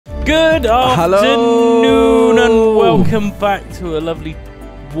Good afternoon and welcome back to a lovely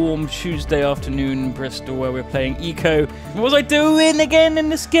warm Tuesday afternoon in Bristol where we're playing Eco. What was I doing again in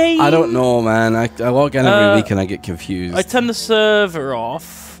this game? I don't know, man. I log in every week and I get confused. I turned the server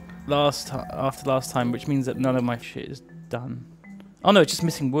off after last time, which means that none of my shit is done. Oh no, it's just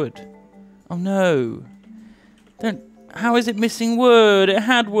missing wood. Oh no. How is it missing wood? It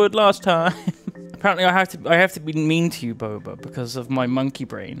had wood last time. Apparently I have to be mean to you, Boba, because of my monkey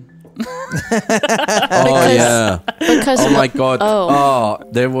brain. Oh my god. Oh,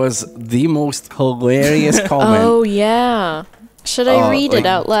 there was the most hilarious comment. Oh yeah. Should I read it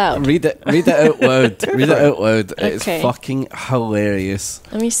out loud? Read it out loud. Read it out loud. Okay. It's fucking hilarious.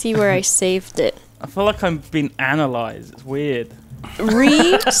 Let me see where I saved it. I feel like I'm being analysed. It's weird.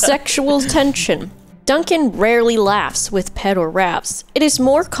 Sexual tension. Duncan rarely laughs with pet or raps. It is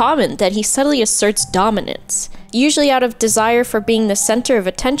more common that he subtly asserts dominance, usually out of desire for being the center of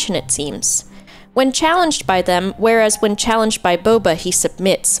attention, it seems. When challenged by them, whereas when challenged by Boba he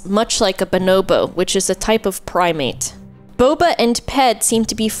submits, much like a bonobo, which is a type of primate. Boba and Ped seem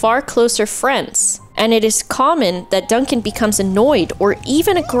to be far closer friends, and it is common that Duncan becomes annoyed or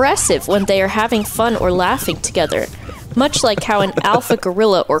even aggressive when they are having fun or laughing together, much like how an alpha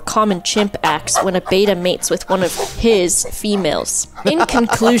gorilla or common chimp acts when a beta mates with one of his females. In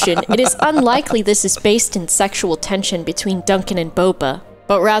conclusion, it is unlikely this is based in sexual tension between Duncan and Boba,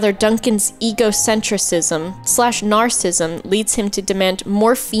 but rather Duncan's egocentrism/narcissism leads him to demand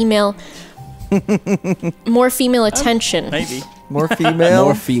more female attention. Maybe. More female?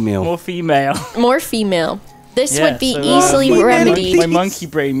 More female. More female. More female. This would be so, easily remedied. My monkey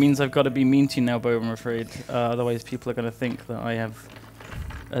brain means I've got to be mean to you now, Bo, I'm afraid. Otherwise, people are going to think that I have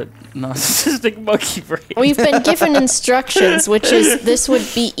a narcissistic monkey brain. We've been given instructions, which is this would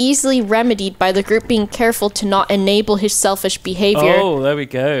be easily remedied by the group being careful to not enable his selfish behavior. Oh, there we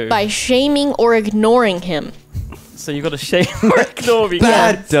go. By shaming or ignoring him. So you've got to shame or ignore me.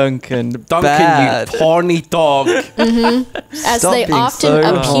 Bad, Duncan. Duncan, you horny dog. As Stop they being often so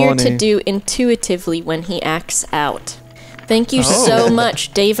appear to horny. do intuitively when he acts out. Thank you so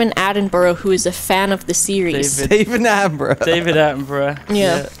much, David Attenborough, who is a fan of the series. David Attenborough. David Attenborough.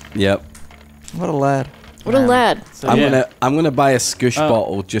 Yeah. Yep. What a lad. What a lad. So, I'm gonna buy a scoosh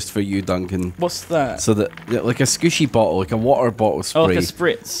bottle just for you, Duncan. What's that? So that like a scooshy bottle, like a water bottle spray. Oh, like a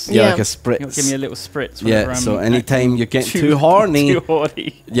spritz. Yeah, Yeah. like a spritz. You'll give me a little spritz. Yeah, whenever so I'm anytime acting you're getting too horny, too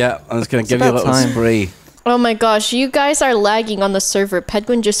horny. yeah, I'm just gonna give you a about little time. spray. Oh my gosh, you guys are lagging on the server.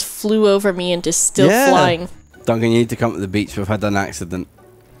 Pedguin just flew over me and is still flying. Duncan, you need to come to the beach. We've had an accident.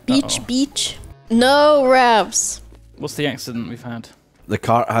 Beach. No, Ravs. What's the accident we've had? The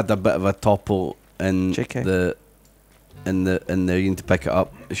cart had a bit of a topple in JK. in there. You need to pick it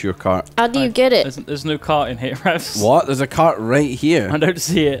up. It's your cart. How do you get it? There's no cart in here, Ravs. What? There's a cart right here. I don't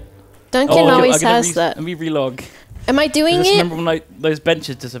see it. Duncan always has that. Let me relog. Am I doing I just it? remember when those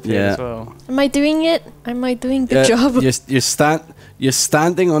benches disappeared as well. Am I doing it? Am I doing the job? You're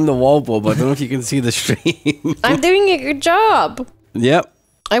standing on the wall, Bob. I don't know if you can see the stream. I'm doing a good job. Yep.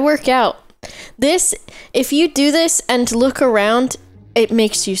 I work out. If you do this and look around, it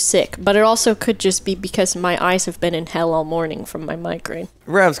makes you sick. But it also could just be because my eyes have been in hell all morning from my migraine.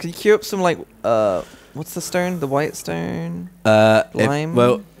 Ravs, can you queue up some, like, what's the stone? The white stone? Lime?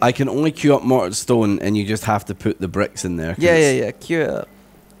 Well, I can only queue up mortar stone, and you just have to put the bricks in there. Yeah. Queue it up.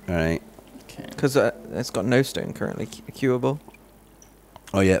 All right. Okay. Because it's got no stone currently queuable.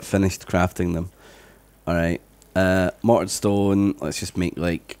 Oh yeah, finished crafting them. All right. Mortar stone. Let's just make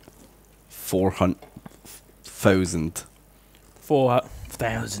like 400,000.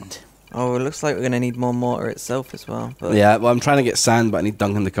 4,000. Oh, it looks like we're going to need more mortar itself as well. But Yeah. Well, I'm trying to get sand, but I need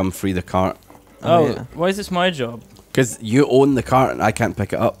Duncan to come free the cart. Oh, yeah. why is this my job? Because you own the cart and I can't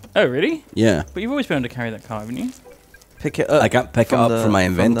pick it up. Oh, really? Yeah. But you've always been able to carry that car, haven't you? Pick it up. I can't pick it up from my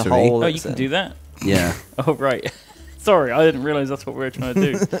inventory. Oh, you can do that? Yeah. Oh, right. Sorry, I didn't realise that's what we were trying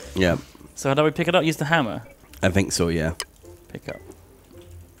to do. Yeah. So how do we pick it up? Use the hammer. I think so, yeah. Pick up.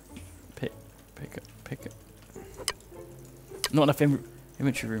 Pick up. Not enough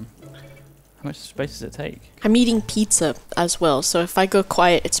inventory room. How much space does it take? I'm eating pizza as well, so if I go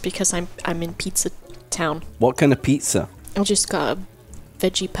quiet, it's because I'm in pizza town. What kind of pizza? I just got a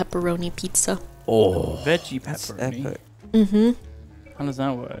veggie pepperoni pizza. Oh. Veggie That's pepperoni. epic. Mm-hmm. How does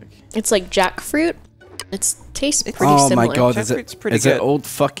that work? It's like jackfruit. It tastes pretty Oh similar. my god, is Jackfruit's it pretty is good. it old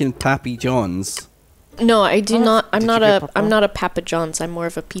fucking Pappy John's? No, I do not. I'm Did not you get a. Papa? I'm not a Papa John's. I'm more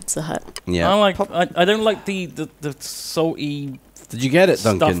of a Pizza Hut. Yeah. I don't like the salty Did you get it,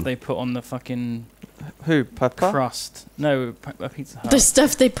 Duncan? stuff they put on the fucking Who? Papa? crust. No, Pizza Hut. The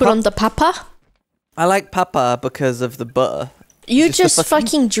stuff they put on the papa. I like Papa because of the butter. You just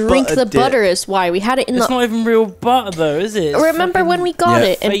fucking drink the butter is why. We had it in It's not even real butter though, is it? It's Remember when we got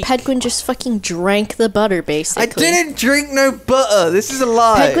it and fake. Pedguin just fucking drank the butter, basically. I didn't drink no butter. This is a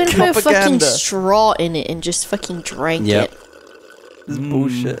lie. Pedguin put a fucking Propaganda. straw in it and just fucking drank Yep. it. This is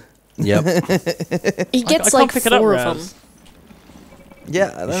bullshit. Yep. He gets I like can't pick it up, 4 of them. Raz.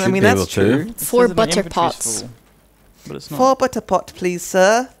 Yeah, You I should mean be that's able to. true. It 4 says that my butter inventory's pots. full, but it's not. 4 butter pot, please,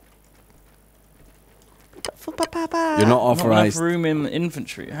 sir. You're not Not enough authorized. room in the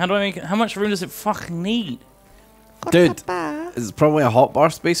inventory. How do I make it? How much room does it fucking need? Dude, it's probably a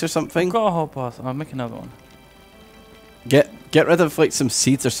hotbar space or I've something. got a whole pass. I'll make another one. Get rid of like some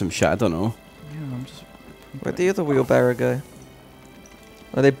seeds or some shit. I don't know. Yeah, I'm just. Where'd the other wheelbarrow go?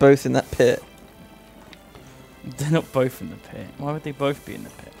 Are they both in that pit? They're not both in the pit. Why would they both be in the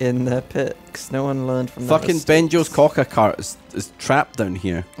pit? In their pit? Because no one learned from that Fucking mistake. Benjo's coca cart is trapped down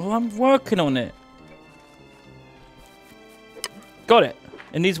here. Well, I'm working on it. Got it.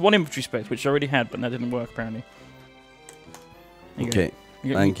 It needs 1 inventory space, which I already had, but that didn't work apparently. There you go. Okay.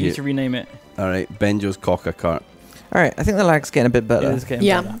 You Thank need you. to rename it. All right. Benjo's coca cart. Alright, I think the lag's getting a bit It better. is getting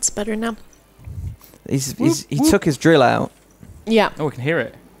Yeah, better. it's better now. He took his drill out. Yeah. Oh, we can hear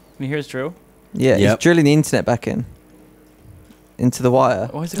it. Can you hear his drill? Yeah, he's Yep. drilling the internet back in. Into the wire.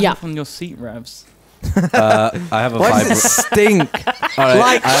 Why is it Yeah. coming from your seat, Ravs? I have a Why does it vibrator. stink? All right,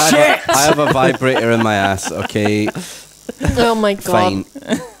 like I have a vibrator in my ass. Okay, Oh my god. fine.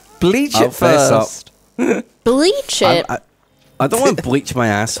 Bleach I'll it fess up. first. Bleach it. I don't want to bleach my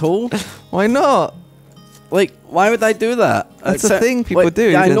asshole. Why not? Like, why would I do that? That's a thing people like, do,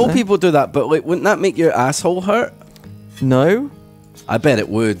 Yeah, I don't know they? people do that, but like, wouldn't that make your asshole hurt? No. I bet it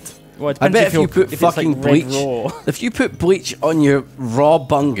would. Well, it I depends bet if if you you're- put if it's, like, fucking red bleach, raw. if you put bleach on your raw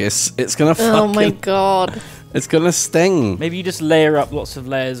bungus, it's gonna Oh fucking, my god. it's gonna sting. Maybe you just layer up lots of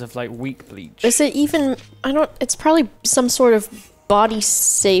layers of like weak bleach. Is it even it's probably some sort of body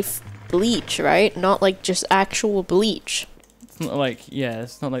safe bleach, right? Not like just actual bleach. It's not like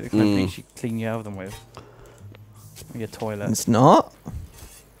it's not like the kind of Mm. bleach you clean your oven with. Or your toilet. It's not?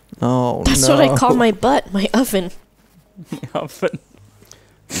 Oh, That's no. what I call my butt, my oven. Oven.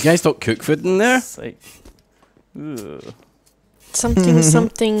 You guys don't cook food in there? Sake. Ugh. Something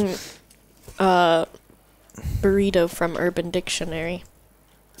something burrito from Urban Dictionary.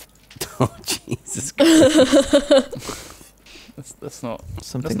 Oh Jesus Christ! That's not.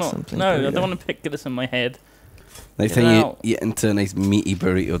 Something, That's not. something. No, I burrito. don't want to pick this in my head. Next Get time you out. eat into a nice meaty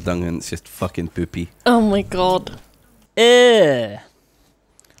burrito, Duncan, it's just fucking poopy. Oh my god.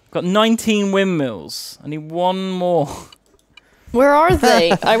 Got 19 windmills. I need 1 more. Where are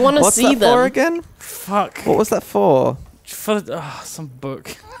they? I want to What's see that them. for again? Fuck. What was that for? For some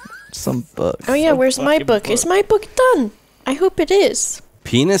book. Some book. Oh yeah, Some where's my fucking book? Is book. my book done? I hope it is.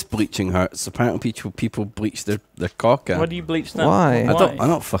 Penis bleaching hurts. Apparently, people bleach their cocker. Why do you bleach that? Why? I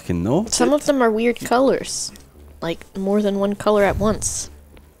don't fucking know. Some of them are weird colors. Like more than one color at once.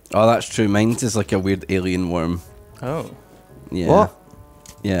 Oh, that's true. Mine's is like a weird alien worm. Oh. Yeah. What?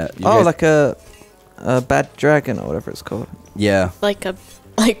 Yeah. you Oh, guys- like a bad dragon or whatever it's called. yeah. Like a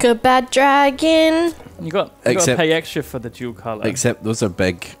bad dragon. You got to Except- pay extra for the dual color. Except those are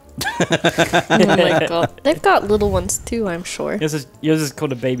big. Oh my god. They've got little ones too, I'm sure. Yours is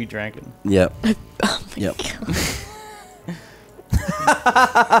called a baby dragon. Yep. Oh my Yep.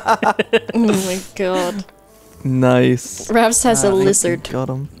 Oh my god. Nice. Ravs has a lizard. Got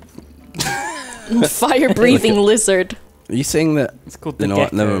him. Fire breathing lizard. Are you saying that? It's called the You know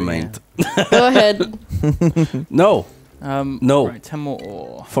what? gecko, Never yeah. mind. Go ahead. No. No. Right, 10 more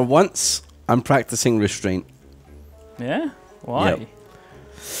ore. For once, I'm practicing restraint. Yeah? Why? Yep.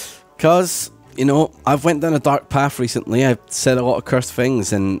 Because, you know, I've went down a dark path recently. I've said a lot of cursed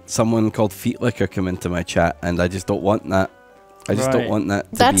things, and someone called Feet Licker came into my chat, and I just don't want that. I just don't Right. want that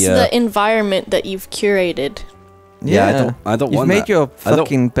to That's be the environment that you've curated. Yeah, I don't You've want made that. your I don't-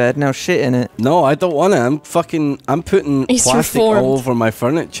 fucking bed, now shit in it. No, I don't want it. I'm putting He's plastic all reformed. over my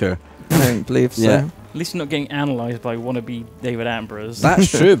furniture. I don't believe so. Yeah. At least you're not getting analysed by wannabe David Attenboroughs. That's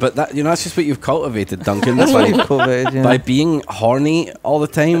true, but that's just what you've cultivated, Duncan. That's what by, you've cultivated, yeah. by being horny all the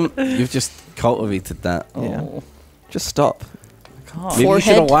time, you've just cultivated that. Yeah. Oh, Just stop. I can't. Maybe you should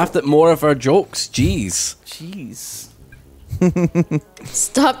have Forehead. laughed at more of our jokes. Jeez. Jeez.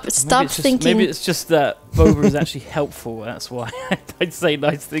 Stop thinking. Maybe it's just that Boba is actually helpful. That's why I'd say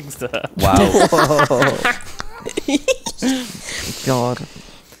nice things to her. Wow. God.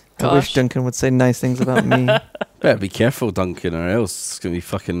 I wish Gosh. Duncan would say nice things about me. Better be careful, Duncan, or else it's going to be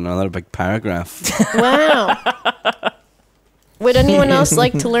fucking another big paragraph. Wow. Would anyone else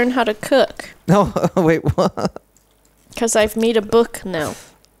like to learn how to cook? No, wait, what? Because I've made a book now.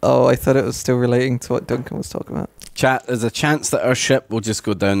 Oh, I thought it was still relating to what Duncan was talking about. Chat, there's a chance that our ship will just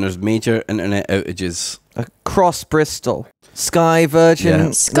go down. There's major internet outages. Across Bristol. Sky Virgin.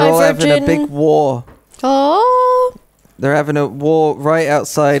 Yeah. Sky they're all having a Virgin. big war. Oh. They're having a war right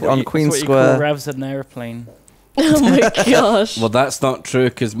outside on Queen That's what you call Square. Rav's an airplane. Oh my gosh. Well, that's not true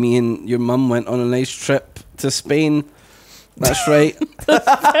because me and your mum went on a nice trip to Spain. That's right.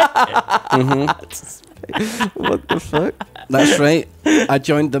 What the fuck? That's right. I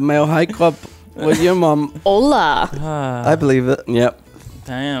joined the Mile High Club with your mum. Hola. I believe it. Yep.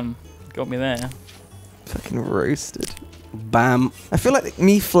 Damn. Got me there. Fucking roasted. Bam. I feel like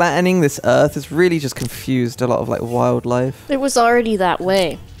me flattening this earth has really just confused a lot of like wildlife. It was already that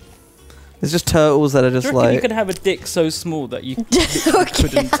way. There's just turtles that are Do you just reckon you like... could have a dick so small that you literally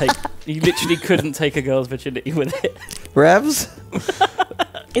couldn't take? You literally couldn't take a girl's virginity with it. Revs?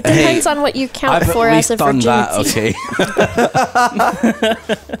 It depends on what you count I've for at as least a done virginity.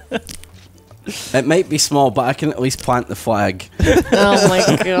 that, okay? It might be small, but I can at least plant the flag. Oh my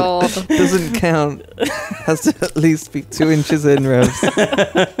god. Doesn't count. Has to at least be 2 inches in, Revs.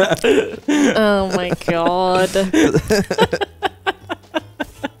 Oh my god.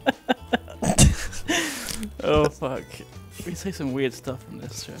 Oh fuck. We say some weird stuff on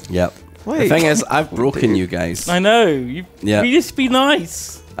this show. Yep. Wait. The thing is, I've broken you guys. I know. You just be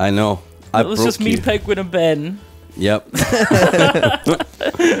nice. I know. That was just me, you. Pegwin, and Ben. Yep.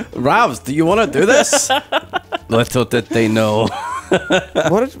 Ravs, do you want to do this? Little did they know.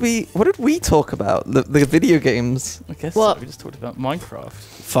 What did we talk about? The video games. I guess What? we just talked about Minecraft.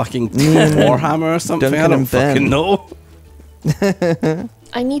 Fucking Warhammer or something. Duncan I don't and Ben. fucking know.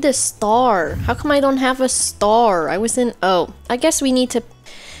 I need a star. How come I don't have a star? I was in... Oh, I guess we need to...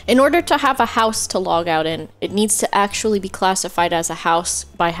 In order to have a house to log out in, it needs to actually be classified as a house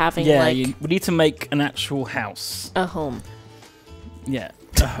by having, Yeah, like, we need to make an actual house. a home. Yeah,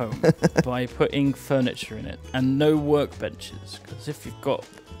 a home by putting furniture in it and no workbenches. Because if you've got...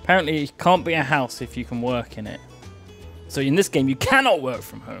 Apparently, it can't be a house if you can work in it. So in this game, you cannot work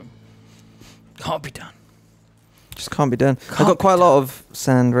from home. Can't be done. Just can't be done. I've Can't got be quite a lot of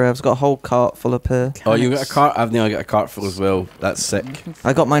sand, Revs. Got a whole cart full up here. Oh, you got a cart? I've nearly got a cart full as well. That's sick.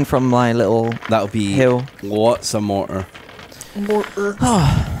 I got mine from my little That'll be hill. lots of mortar.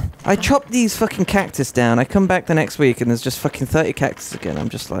 I chopped these fucking cactus down. I come back the next week and there's just fucking 30 cactus again. I'm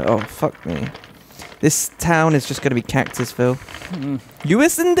just like, oh, fuck me. This town is just going to be Cactusville.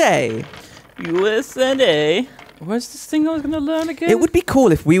 USA. USA. Where's this thing I was going to learn again? It would be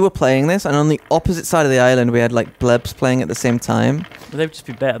cool if we were playing this and on the opposite side of the island we had like blebs playing at the same time. Well, they would just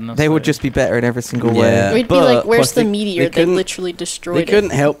be better than us. They would though. just be better in every single Yeah. way. We'd be But- like, where's plus the they meteor that couldn't- literally They destroyed couldn't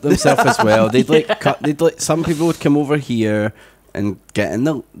it? help themselves as well. They'd like some people would come over here and get in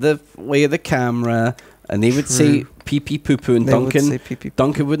the way of the camera, and they would say pee pee poo poo, and They would Duncan say pee pee poo.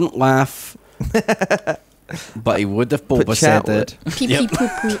 Duncan wouldn't laugh, but he would if But Boba chat said it. Pee pee poo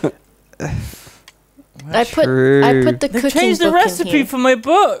poo. I True. put the They cooking changed the book in recipe here. for my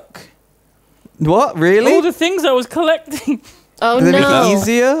book. What? Really? All the things I was collecting. Oh Did it make it no.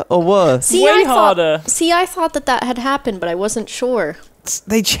 easier or worse? See, Way I thought, harder. I thought that had happened, but I wasn't sure.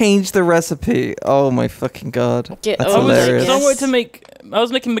 They changed the recipe. Oh my fucking god. Get That's over hilarious. it. I wanted to make. I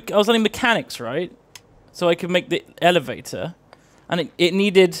was learning mechanics, right? So I could make the elevator, and it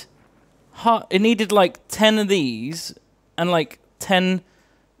needed like 10 of these and like 10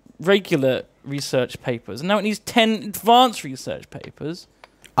 regular research papers, and now it needs 10 advanced research papers.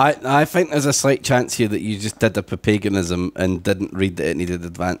 I think there's a slight chance here that you just did a paganism and didn't read that it needed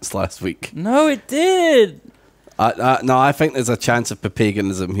advanced last week. No, it did. No, I think there's a chance of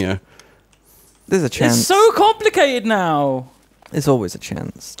paganism here. There's a chance. It's so complicated now. There's always a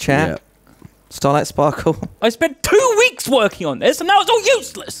chance. Chat. Yeah. Starlight Sparkle. I spent 2 weeks working on this, and now it's all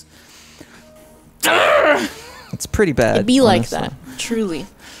useless. It's pretty bad. It'd be like honestly. that, truly.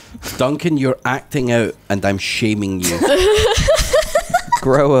 Duncan, you're acting out, and I'm shaming you.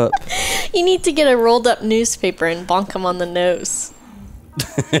 Grow up. You need to get a rolled up newspaper and bonk him on the nose.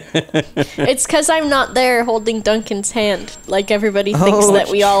 It's because I'm not there holding Duncan's hand. Like everybody thinks Oh, that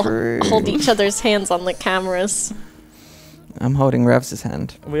we all true. hold each other's hands on the cameras. I'm holding Revs'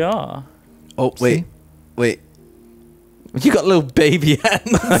 hand. We are. Oh, wait. You got little baby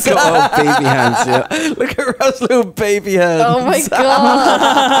hands. I got little baby hands, yeah. Look at Revs' little baby hands. Oh my god.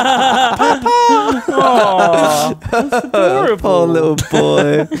 Aww, that's adorable. Poor little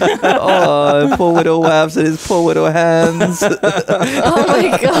boy. Oh, poor little Wabs and his poor little hands. Oh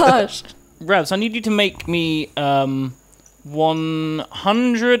my gosh. Ravs, I need you to make me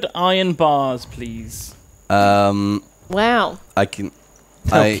 100 iron bars, please. Wow. I can.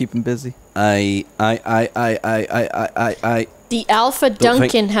 I'll keep him busy. I. The Alpha Don't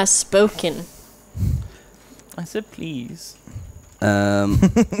Duncan has spoken. I said please.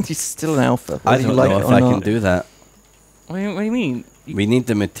 He's still an alpha. I whether don't you like know it if or I not. can do that. What do you mean? We need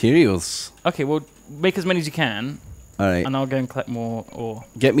the materials. Okay, well, make as many as you can, All right. and I'll go and collect more ore.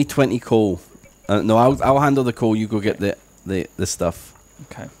 Get me 20 coal. No, I'll handle the coal. You go get the stuff.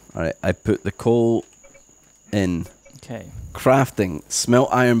 Okay. All right. I put the coal in. Okay. Crafting. Smelt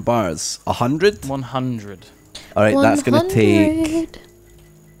iron bars. 100? 100. All right. That's going to take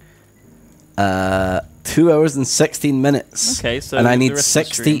 2 hours and 16 minutes. Okay, so and I the need rest of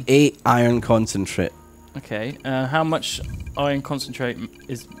the stream- 68 iron concentrate. Okay. How much iron concentrate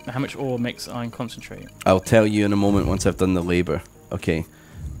is? How much ore makes iron concentrate? I'll tell you in a moment once I've done the labor. Okay.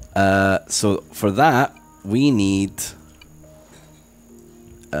 So for that, we need...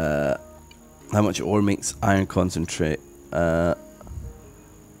 how much ore makes iron concentrate?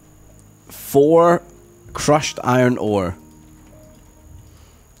 4 crushed iron ore.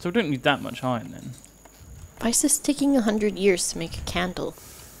 So we don't need that much iron then. Why is this taking 100 years to make a candle?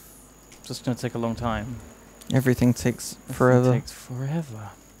 It's just gonna take a long time. Everything takes Everything forever. takes forever.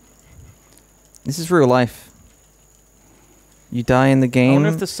 This is real life. You die in the I game. wonder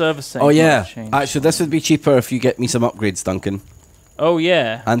if the server settings Oh might yeah. have changed. Actually, this would be cheaper if you get me some upgrades, Duncan. Oh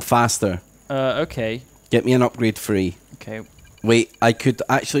yeah. And faster. Okay. Get me an upgrade free. Okay. Wait, I could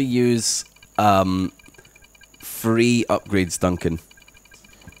actually use free upgrades, Duncan.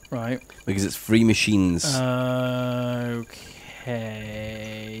 Right. Because it's free machines.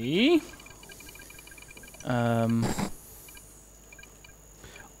 Okay.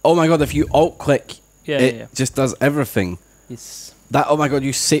 Oh my god, if you alt click, Yeah. it Yeah. just does everything. Yes. That, oh my god,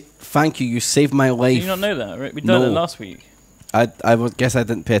 thank you, you saved my Did life. you not know that? Right? We done No. it last week. I would guess I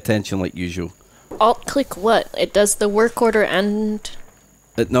didn't pay attention like usual. Alt click what? It does the work order and...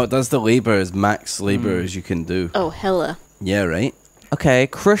 No, it does the labor as max labor as you can do. Oh, hella. Yeah, right? Okay,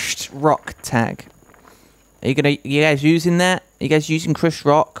 crushed rock tag. Are you guys using that? Are you guys using crushed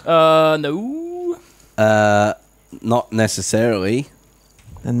rock? No. Not necessarily.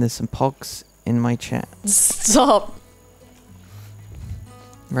 Then there's some pogs in my chat. Stop.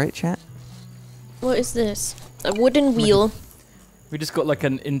 Right, chat? What is this? A wooden wheel. We just got like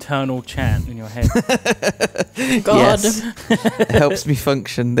an internal chant in your head. God. Yes. It helps me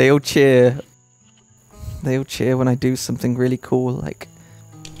function. They all cheer. They all cheer when I do something really cool, like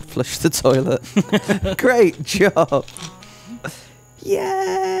flush the toilet. Great job.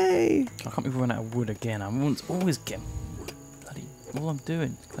 Yay! I can't believe we run out of wood again. I'm always getting wood. Bloody, all I'm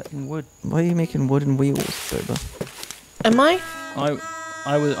doing is collecting wood. Why are you making wooden wheels, Boba? Am I?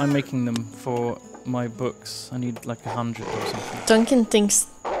 I'm making them for my books. I need like 100 or something. Duncan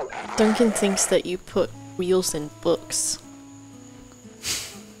thinks that you put wheels in books.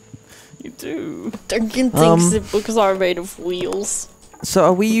 You do. Duncan thinks that books are made of wheels. So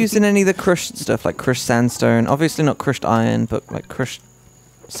are we using any of the crushed stuff, like crushed sandstone? Obviously not crushed iron, but like crushed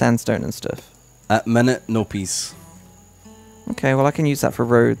sandstone and stuff. At minute, no peace. Okay, well I can use that for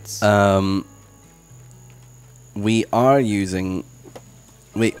roads. We are using...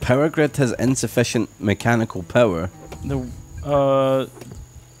 Wait, Power Grid has insufficient mechanical power.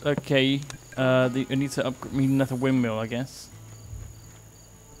 Okay. I need to upgrade. We need another windmill, I guess.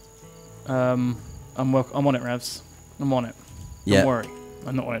 I'm on it, Ravs. I'm on it. Yeah. Don't worry.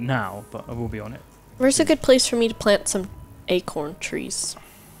 I'm not on it now, but I will be on it. Where's a good place for me to plant some acorn trees?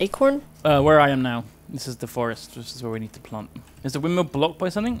 Acorn? Where I am now. This is the forest. This is where we need to plant. Is the windmill blocked by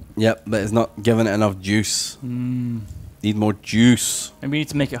something? Yep, but it's not giving it enough juice. Need more juice. Maybe we need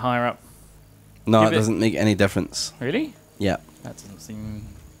to make it higher up. No, Give it it- doesn't make any difference. Really? Yeah, That doesn't seem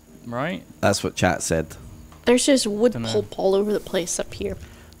right. that's what chat said. There's just wood Dunno. pulp all over the place up here.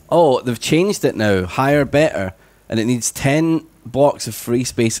 Oh, they've changed it now. Higher, better. And it needs 10 blocks of free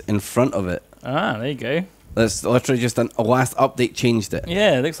space in front of it. Ah, there you go. That's literally just a last update changed it.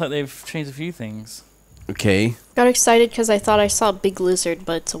 Yeah, it looks like they've changed a few things. Okay. Got excited because I thought I saw a big lizard,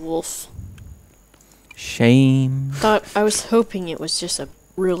 but it's a wolf. Shame. I was hoping it was just a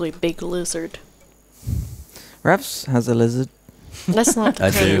really big lizard. Ravs has a lizard. That's not the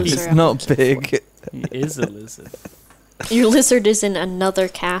I kind do. of lizard It's I'm not looking big. He is a lizard. for. Your lizard is in another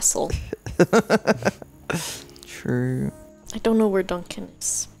castle. True. I don't know where Duncan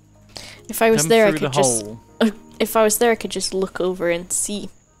is. If I was Come there, I through could the just. hole. If I was there, I could just look over and see.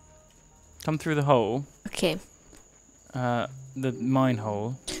 Come through the hole. Okay. The mine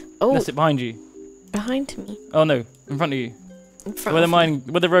hole. Oh, That's it behind you. behind me. Oh no, in front of you. In front Where the of me. mine,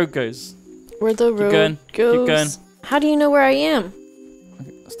 where the road goes. Where the road going, goes. keep going. How do you know where I am?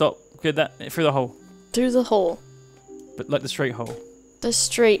 Stop. Good. That through the hole, Through the hole. but like the straight hole. The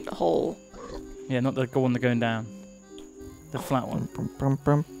straight hole. Yeah, not the one going down. The flat one. Brum, brum,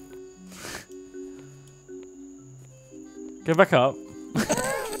 brum. Go back up.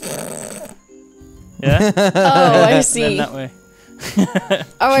 Yeah? Oh, I Then see. that way.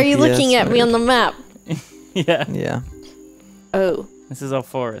 Oh, are you GPS looking at me mode. on the map? Yeah. Yeah. Oh. This is our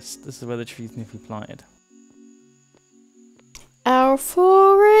forest. This is where the trees need to be planted. Our forest.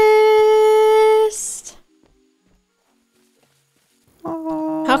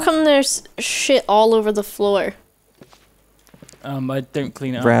 How come there's shit all over the floor? I don't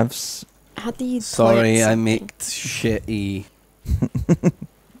clean it up. Ravs. How do you Sorry, plant I something? make shitty.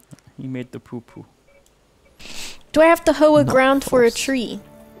 He made the poo-poo. Do I have to hoe a Not ground for a false. tree?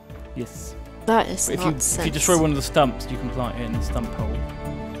 Yes. That is But if nonsense. you destroy one of the stumps, you can plant it in the stump hole.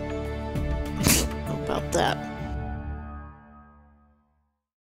 How about that?